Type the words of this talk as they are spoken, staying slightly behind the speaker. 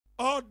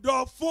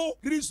Odofo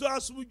Kristo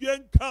asumdwe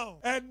nka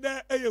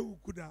ene eye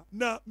wukuda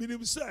na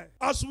minim se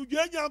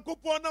asumdwe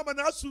Nyankopɔn na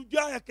mana asumdwe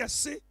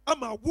ayekese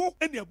ama wo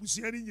ene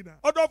abusua ni nyina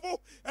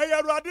odofo eye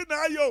Awurade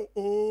na ayo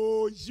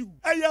you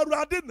eye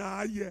Awurade na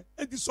aye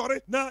enti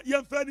sorry na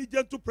yemfa ni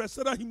gentle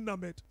presera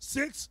hymn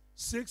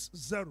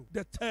 660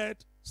 the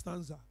third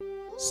stanza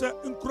se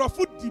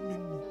nkrofo di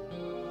minni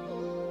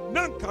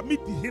na nka mi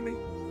di hene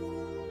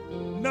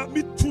na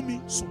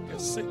mitumi so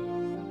kese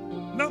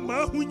na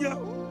mahunya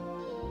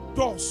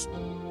dos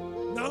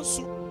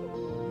nanso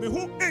me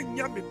ho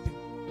enya me de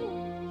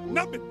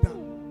na beda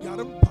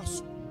yare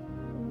mpaso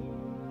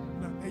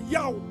na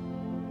eyaw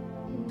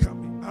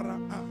kame ara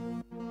a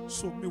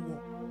so me wo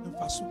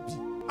mfaso bi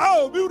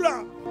a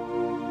obiura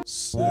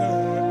se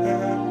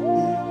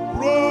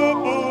pro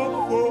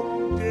ofo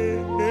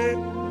de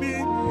mi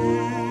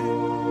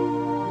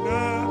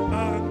na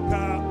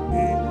aka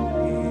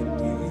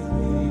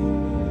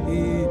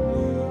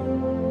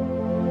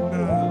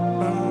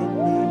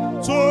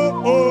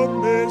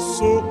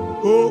so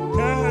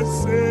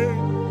okase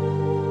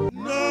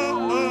na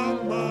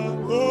ama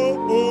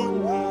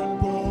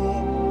na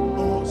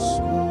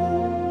oso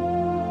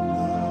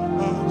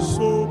na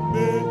so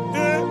me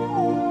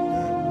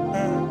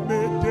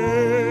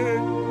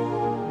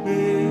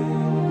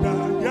da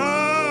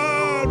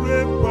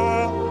yare pa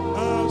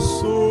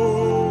aso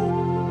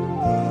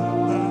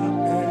na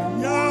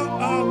ya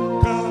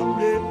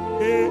akame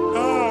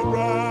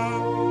ara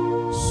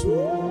so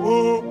mi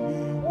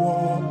wo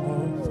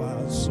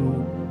faso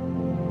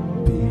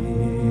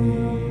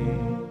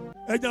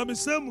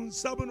Enyamisem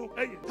Sabono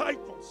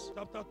Titus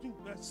chapter 2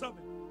 verse 7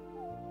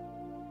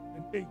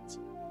 and 8.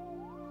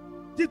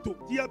 Tito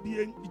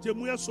Diabien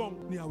Ijemuya song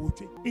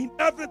Niawoche. In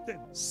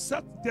everything,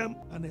 set them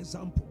an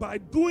example by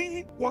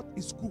doing what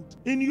is good.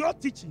 In your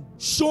teaching,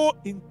 show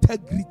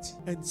integrity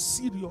and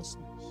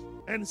seriousness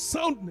and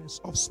soundness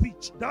of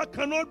speech that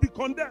cannot be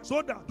condemned,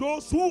 so that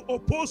those who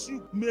oppose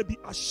you may be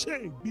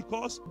ashamed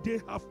because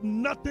they have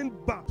nothing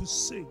bad to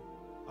say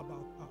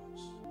about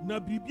na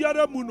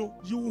bibiara mu no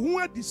yi wo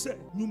adi se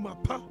nyuma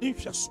pa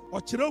nhweso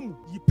okere mu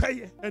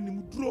yipeye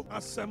animduro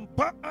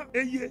asempa a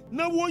eye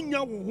na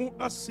wonya wo ho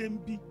asem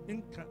bi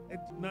nka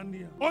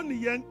adinane a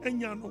oni yen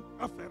anya no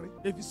afere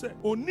efise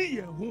oni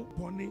yen ho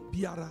bone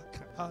biara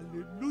ka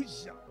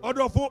hallelujah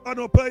odofo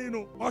anopai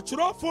no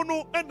okyerofo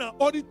no na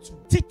oditu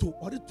Tito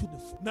oditu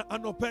nefo na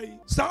anopai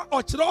sa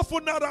okyerofo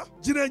nara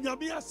gire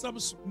nyame asam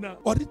so na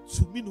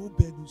oditu mi no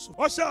benu so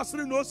o sha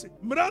asere no se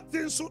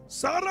mrantin so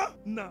sara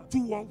na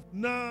tuwon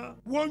na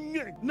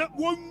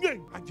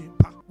wonwen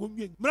adwempa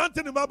wonwen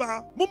mrante ne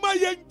baba moma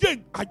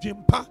yenwen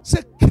adwempa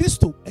se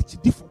Kristo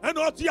akidifo and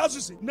otu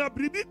yasuse na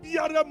bribi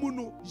biara mu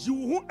no you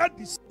who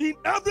adis in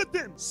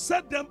everything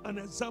set them an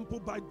example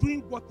by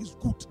doing what is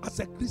good as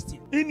a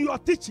Christian. In your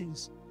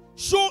teachings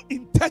show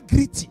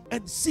integrity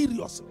and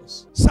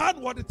seriousness. Sa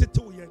what the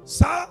tete yen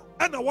sa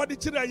ana what the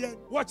chira yen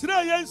what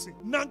chira yen se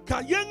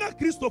nanka yen a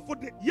Christopher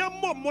de yen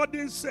mo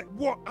modern se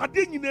wo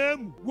ade nyina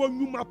mu wo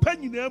nwuma pa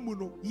nyina mu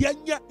no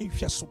yenya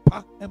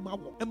ehwesopa ema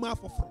wo ema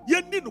afoforo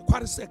yen ni no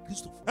kware se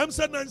Christopher em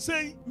se nan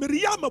sei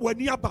meriama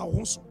wani aba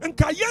ho so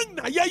nka yen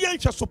na yen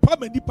hwesopa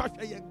ma nipa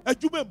hwe yen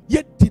adwuma mu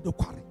yedi no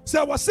kware se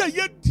wa se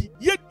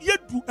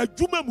yedu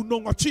adwuma mu no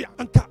nwotwe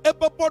a nka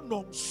ebebo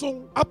no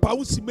nso apa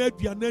wo sima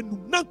aduana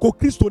anum na nko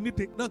Kristo ni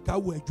de na nka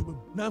wo adwuma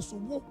mu na so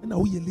wo na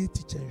wo ye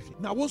late church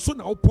na wo so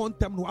na wo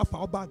pontem no afa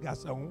oba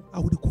gas ho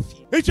awudi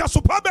Kofi echa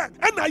sopa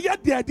be na ye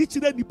de adi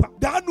kire nipa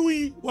da nu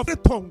yi wo fe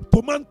ton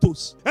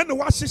tomatoes na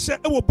wa hyehye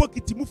e wo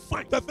bucket mu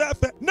fine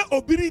fefefe na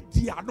obiri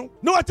dia no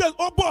na wa tell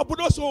obo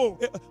obodo so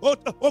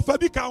o fa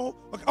bi ka ho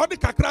o de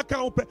kakra ka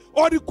ho pe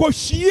o de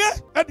kohie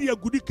e de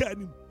agudi ka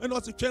anim and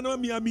also channel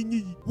me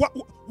aminyi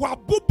wa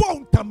bobo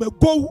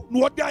ntamago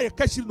no ode aye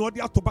kashi no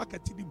ode atoba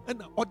katidim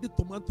na ode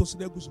tomatoes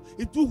na eguso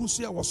etu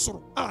husu ya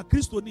wosoro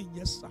Kristo ni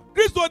nyesa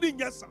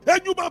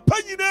enyuma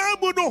panyina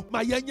mu no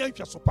ma yanya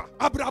hwesopa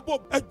abrabo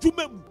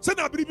adwuma mu se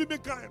na biribi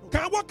meka no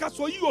kan waka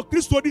so yi o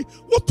Kristo ni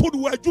woto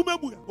no adwuma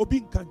mu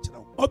obi nka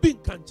nkyira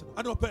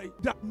ana opai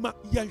da ma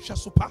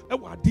yanhwesopa e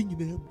wa ade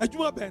nyina mu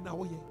adwuma be na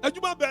wo ye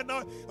adwuma be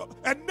na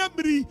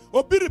enamri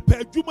obi repa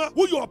adwuma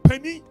wo yo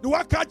pani ne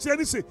waka kire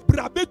ni se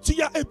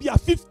brabetua ebia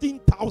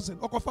 15,000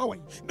 okofa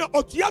wan na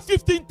otua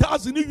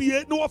 15,000 ni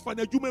wie no wafa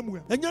na adwuma mu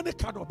enya ne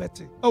ka do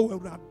bete o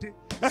awurade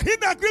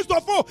ehina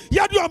Kristofo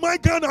yadu aman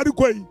kan na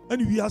rekoi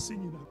ani wi ase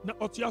nyina na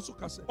otua so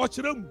kase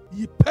okire mu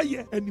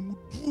yipeye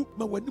animduru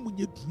ma wani mu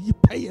nyeduru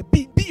yipeye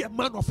be a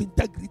man of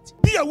integrity,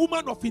 be a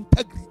woman of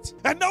integrity,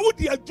 and now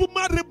the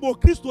adwuma rebo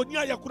Kristo ni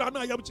ayakura na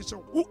ayam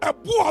chichew wo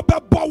ebu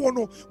obebo wo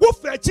no wo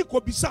fa chiko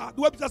bisa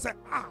do bisa say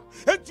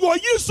enti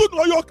oyisu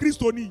no yo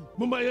Kristo ni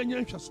mama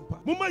yanya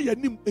hwasopa mama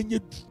yanim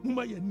enyedu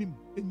mama yanim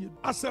enyedu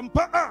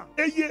asempa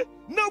eye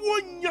na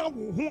wonya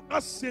wo ho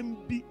asem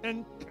bi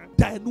enka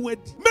dan no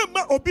adi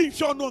mema obi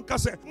hwe no nka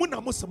say mu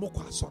na mo se mo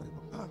kwa asore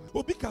no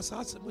obi kasa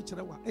asem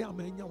kire wa e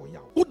amanya wo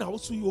ya wo na wo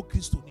so yo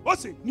Kristo ni o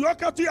se ni o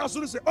ka to ya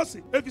so se o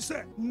se efi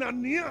se na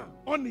nea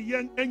on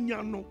yen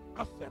enya no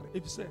afere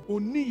efi se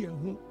oni ye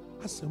ho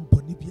asem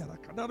boni biara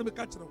ka na me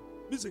ka kire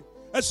wo bi se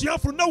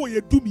asuafo na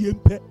wɔyɛ dum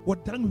yɛmpɛ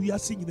wɔdan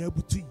wiase nyinaa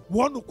butu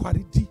wɔn no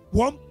kwaredi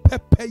wɔn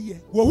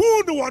pɛpɛyɛ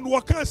wɔhu ne wɔn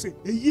wɔka sɛ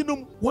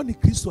eyinom wɔne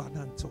Kristo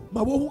anantew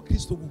ma wɔhu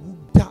Kristo wɔhu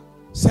da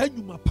saa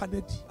nnwuma pa no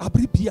di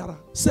abere biara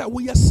sɛ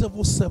woyɛ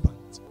civil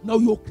servant na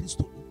woyɛ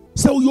Kristo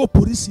sɛ woyɛ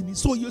polisini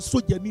sɛ woyɛ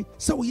sogyani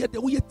sɛ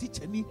woyɛ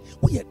teacherni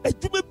woyɛ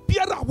adwuma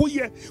biara a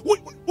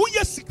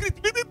woyɛ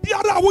secret bibi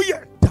biara a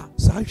woyɛ da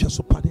saa nhwɛ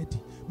so pa no di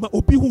ma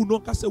obi hu no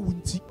nka sɛ wo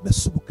nti na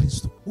som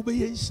Kristo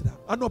wobɛyɛ nhyira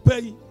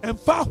anɔpa yi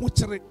ɛmfa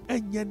ahokyere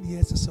ɛnyɛ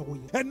neɛ ɛsɛ sɛ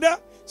woyɛ ɛnɛ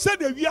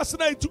sɛdeɛ wiase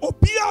no nti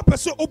obiara pɛ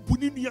sɛ ɔbu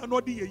ne nua na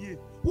ɔde yɛ yie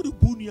wode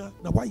bu nua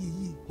na woayɛ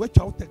yie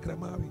woatwa wo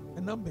tɛkrɛma awe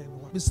ɛnam bɛn no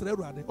wa mesrɛ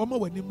Awurade ɔma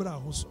w'ani mmra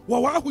ho so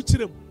wɔ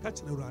w'ahokyere mu ka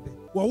kyerɛ Awurade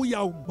wɔ wo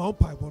yaw mu ma wo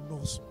mpaebɔ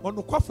nnɔɔso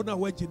ɔnokwafo no a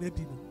woagye no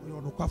adi no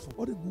ɔyɛ ɔnokwafo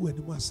ɔde gu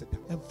w'anim ase da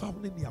ɛmfa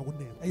wo ne nea wo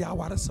nam ɛyɛ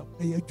awaresɛm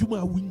ɛyɛ adwuma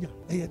a wonya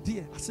ɛyɛ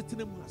deɛ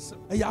asetena mu asɛm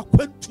ɛyɛ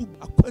akwantum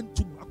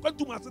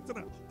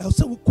asetena ɛwɔ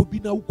sɛ wokɔ bi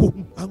na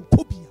wokɔhu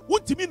ankɔ bia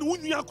wontumi ne wo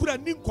nua kora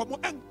ni nkɔmmɔ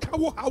ɛnka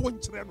wo ha wo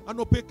nkyerɛ no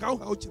anɔpɛ ka wo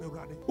ha wo kyerɛ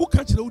Awurade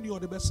woka kyerɛ wo nua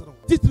ɔde bɛserew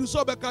titiri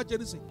sɛ ɔbɛka kyerɛ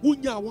no sɛ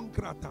wonya wo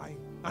nkratae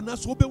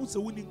anaasɛ wobɛhu sɛ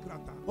woni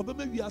nkrataa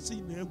ɔbɛma wiase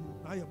nyinaa hu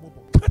na ayɛ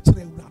mmɔbɔ ka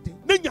kyerɛ Awurade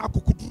na nya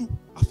akokoduru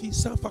afei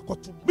san fa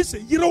kɔtom me sɛ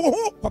yere wo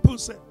ho kɔpem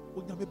sɛ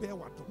onyame bɛyɛ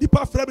wado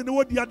nipa frɛ me ne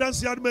wɔdi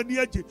adanse ade m'ani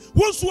agye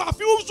wo nso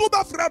afei wo nso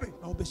wobɛfrɛ me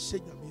na wobɛhyɛ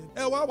nyame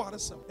ɛwɔ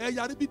awaresɛm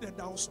ɛyare bi na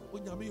ɛda wo so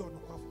onyame yɛ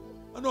ɔnokwafo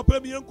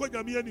anɔpɛ mi yɛnkɔ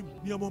nyame anim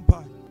nneɛma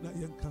mpae na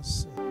yɛnka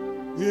sɛ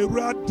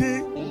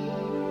Awurade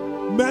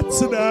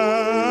mɛtena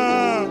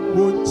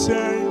wo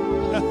nkyɛn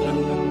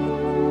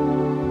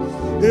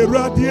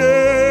Awurade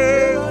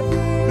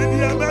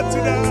media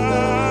mɛtena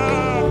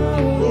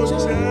wo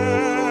nkyɛn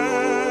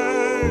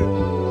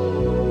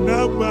na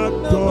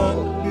madɔ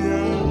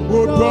nea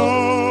wodɔ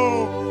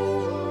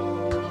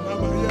na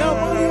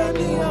mayɛ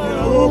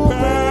nea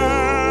wopɛ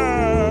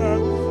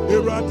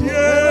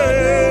Awurade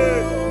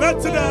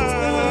mɛtena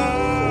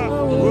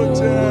wo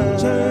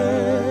nkyɛn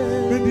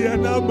media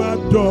na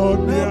madɔ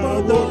nea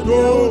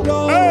wodɔ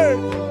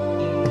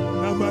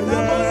na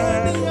mayɛ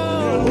nea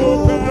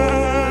wopɛ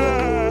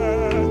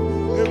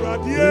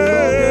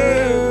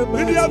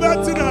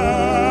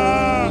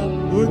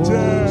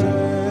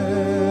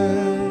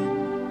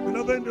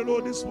Beloved in the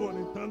Lord, this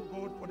morning, thank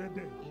God for the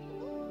day.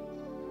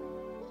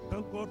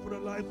 Thank God for the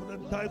life of the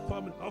entire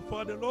family. Our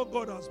Father, Lord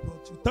God has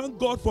brought you. Thank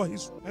God for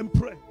His and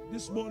pray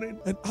this morning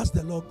and ask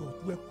the Lord God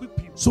to equip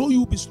you so you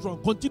will be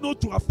strong. Continue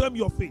to affirm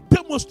your faith.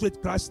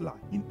 Demonstrate Christ's life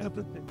in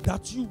everything.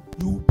 That you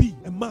will be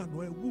a man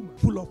or a woman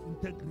full of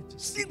integrity,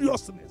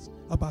 seriousness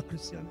about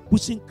Christianity,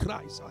 pushing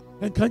Christ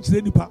and can't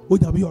any part.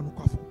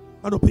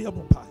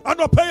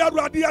 Anɔpɛ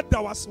Awurade ada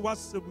wase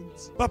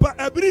papa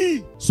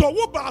ɛbiri so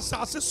wo ba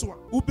asase so a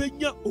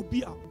wobɛnya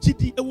obi a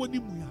gyidi ɛwɔ ne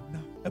mu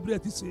yana ɛbiri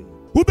ati sɛ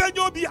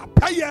wobɛnya obi a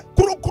pɛyɛ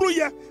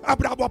kronkroyɛ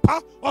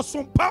abrabɔpa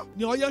ɔsompa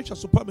nea ɔyɛ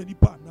nhwɛsopa ma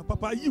nipa na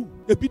papa yiw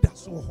ebi da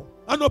so wɔ hɔ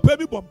anɔpɛ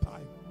bi bɔ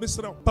mpae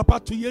mesrɛ papa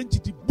to yɛn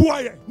gyidi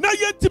boa yɛn na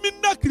yɛntimi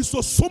nna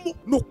Kristo som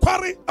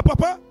nokware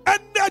papa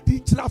ɛnna di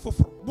nkyerɛ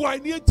afoforo boa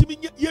yɛn na yɛntimi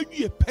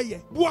yɛwie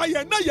pɛyɛ boa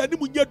yɛn na yɛn anim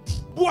nyɛ du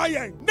boa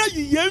yɛn na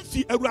yi yɛn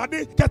fi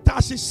Awurade kɛta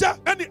ahyehyɛ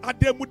ɛne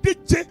ademude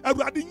gye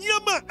Awurade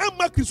nneɛma a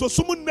ɛmma Kristo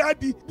som nna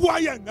adi boa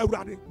yɛn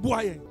Awurade boa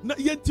yɛn na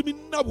yɛntimi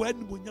nna wɔ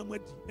animonyam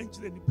adi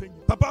ɛnkyerɛ nipa nyi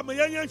papa ma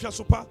yɛn nhwɛ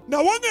so pa na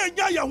wɔn a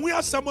ɛnya yɛn ho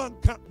asɛm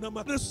anka na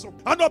ma ne so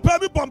anɔpɛ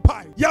bi bɔ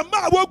mpae yɛn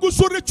ma a wɔagu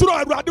so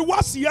retwerɛ Awurade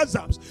wɔasi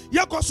exams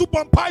yɛkɔ so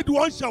bɔ mpae de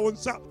wɔn hyɛ wɔn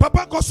nsa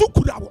papa kɔ so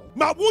kura wɔn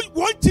ma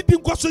wɔn gyidi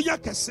nkɔ so yɛ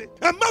kɛse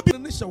ɛma bi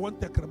ne hyɛ wɔn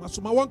tɛkrɛma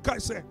so ma wɔn kae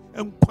sɛ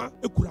nkwa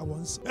ekura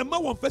wɔn nsa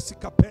ɛma wɔn fɛ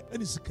sika pɛ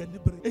ɛne sika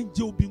nibere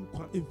ɛngye obi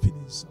nkwa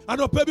ɛmfini nsa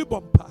anɔpɛ bi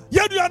bɔ mpae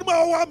yɛn nuanom a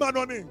wɔwɔ ama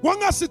no ne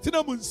wɔn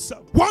asetena mu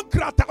nsa wɔn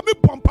krata mi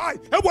bɔ mpae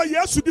ɛwɔ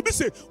Yesu di bi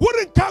sɛ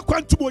wɔrenka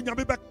akwantum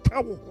onyame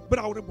bɛka wo ho bere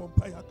a wɔre bɔ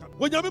mpae aka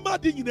no onyame ma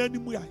ade nyinaa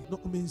anim yɛ na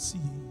ɔma nsi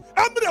yie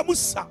ɛmmerɛ mu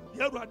sa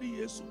yɛn Awurade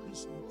Yesu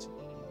Kristo nti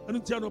ɛno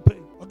nti anɔpɛ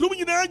ɔdom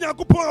nyinaa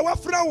Nyankopɔn a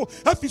wafrɛ wo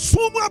afi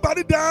sum mu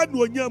abade daa na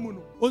onyam mu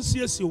no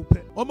ɔnsiesie wo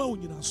pɛ ɔma wo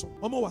nyina so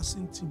ɔma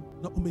w'asentim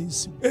na ɔma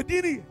nsi wo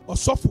ɛdi ne yɛ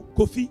ɔsɔfo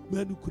Kofi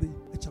Manukure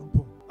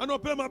Akyeampong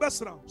anɔpɛ ma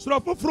bɛsra soro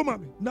foforo ma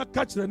me na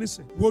ka kyerɛ ne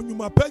sɛ wɔ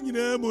nnwuma pa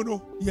nyinaa mu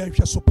no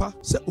yɛnhwɛ so pa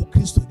sɛ o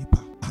Kristo ni